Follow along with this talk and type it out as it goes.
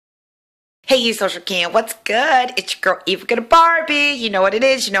Hey, you social can, what's good? It's your girl Eva Good Barbie. You know what it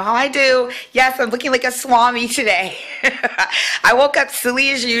is. You know how I do. Yes, I'm looking like a swami today. I woke up silly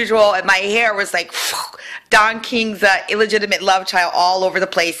as usual, and my hair was like Don King's illegitimate love child all over the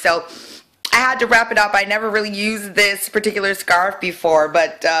place. So I had to wrap it up. I never really used this particular scarf before,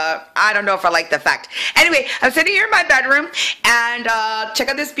 but I don't know if I like the effect. Anyway, I'm sitting here in my bedroom, and check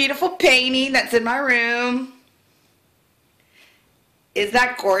out this beautiful painting that's in my room. Is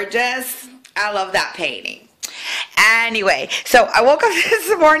that gorgeous? I love that painting. Anyway, so I woke up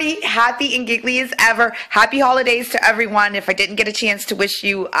this morning happy and giggly as ever. Happy holidays to everyone. If I didn't get a chance to wish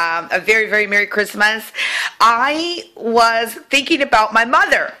you a very, very Merry Christmas, I was thinking about my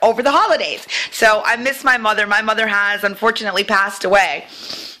mother over the holidays. So I miss my mother. My mother has unfortunately passed away.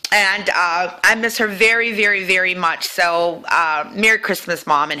 And I miss her very, very, very much. So Merry Christmas,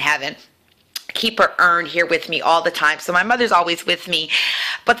 Mom in heaven. Keep her urn here with me all the time. So my mother's always with me.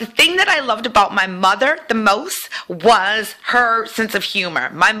 But the thing that I loved about my mother the most was her sense of humor.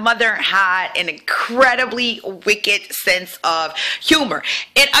 My mother had an incredibly wicked sense of humor.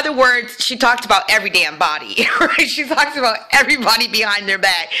 In other words, she talked about every damn body. Right? She talks about everybody behind their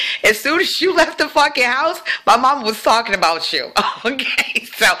back. As soon as you left the fucking house, my mama was talking about you. Okay,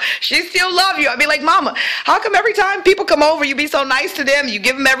 so she still love you. I mean, like, Mama, how come every time people come over, you be so nice to them, you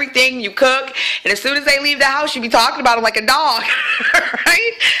give them everything, you cook, and as soon as they leave the house, you be talking about them like a dog,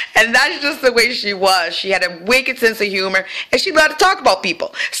 right? And that's just the way she was. She had a wicked sense of humor, and she loved to talk about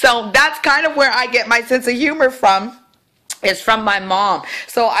people. So that's kind of where I get my sense of humor from. Is from my mom.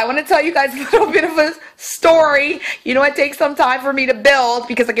 So I want to tell you guys a little bit of a story. You know, it takes some time for me to build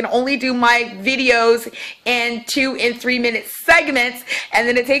because I can only do my videos in 2 and 3 minute segments, and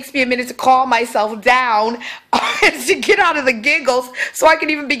then it takes me a minute to calm myself down to get out of the giggles so I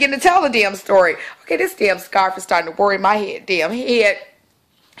can even begin to tell the damn story. Okay, this damn scarf is starting to worry my damn head.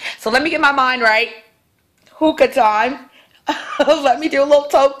 So let me get my mind right. Hookah time. Let me do a little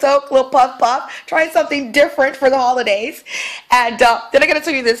toke, little puff, try something different for the holidays. And then I'm going to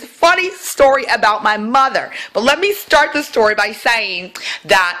tell you this funny story about my mother. But let me start the story by saying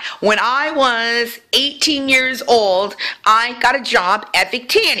that when I was 18 years old, I got a job at Vic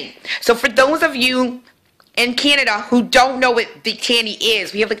Tanny. So for those of you in Canada who don't know what Vic Tanny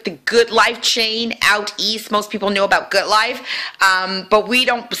is, we have like the Good Life chain out east. Most people know about Good Life, but we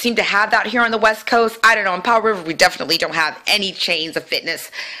don't seem to have that here on the West Coast. I don't know, in Powell River we definitely don't have any chains of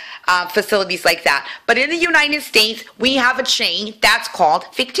fitness facilities like that. But in the United States, we have a chain that's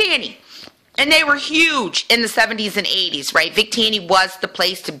called Vic Tanny. And they were huge in the 70s and 80s, right? Vic Tanny was the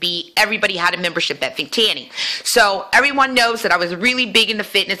place to be. Everybody had a membership at Vic Tanny. So everyone knows that I was really big into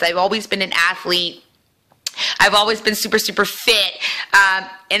fitness. I've always been an athlete. I've always been super, super fit.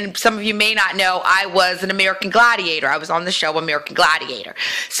 And some of you may not know, I was an American Gladiator. I was on the show American Gladiator.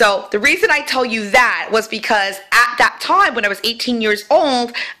 So the reason I tell you that was because at that time when I was 18 years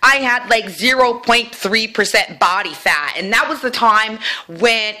old, I had like 0.3% body fat. And that was the time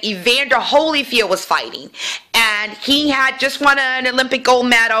when Evander Holyfield was fighting. And he had just won an Olympic gold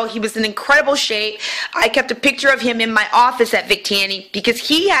medal. He was in incredible shape. I kept a picture of him in my office at Vic Tanny because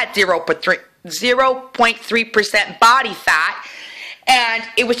he had 0.3% body fat, and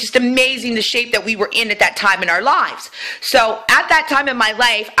it was just amazing the shape that we were in at that time in our lives. So at that time in my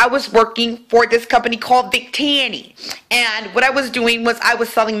life, I was working for this company called Vic Tanny, and what I was doing was I was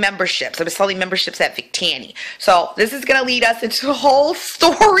selling memberships. I was selling memberships at Vic Tanny. So this is going to lead us into a whole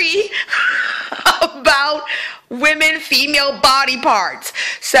story about women, female body parts.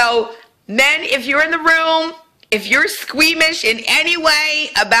 So men, if you're in the room, if you're squeamish in any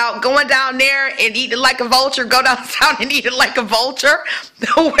way about going down there and eating like a vulture, go downtown and eat it like a vulture,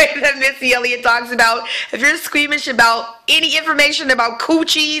 the way that Missy Elliott talks about. If you're squeamish about any information about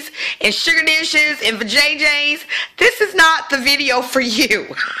coochies and sugar dishes and vajayjays, this is not the video for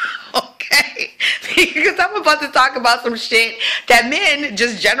you. Okay? Because I'm about to talk about some shit that men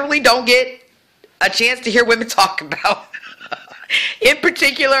just generally don't get a chance to hear women talk about. In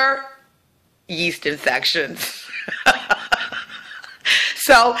particular, yeast infections.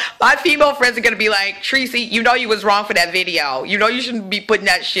 So my female friends are going to be like, Tracy, you know you was wrong for that video. You know you shouldn't be putting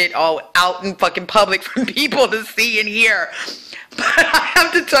that shit all out in fucking public for people to see and hear. But I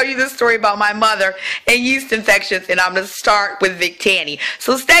have to tell you this story about my mother and yeast infections, and I'm going to start with Vic Tanny.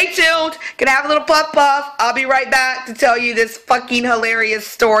 So stay tuned. Gonna have a little puff. I'll be right back to tell you this fucking hilarious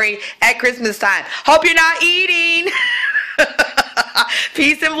story at Christmas time. Hope you're not eating.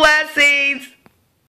 Peace and blessings.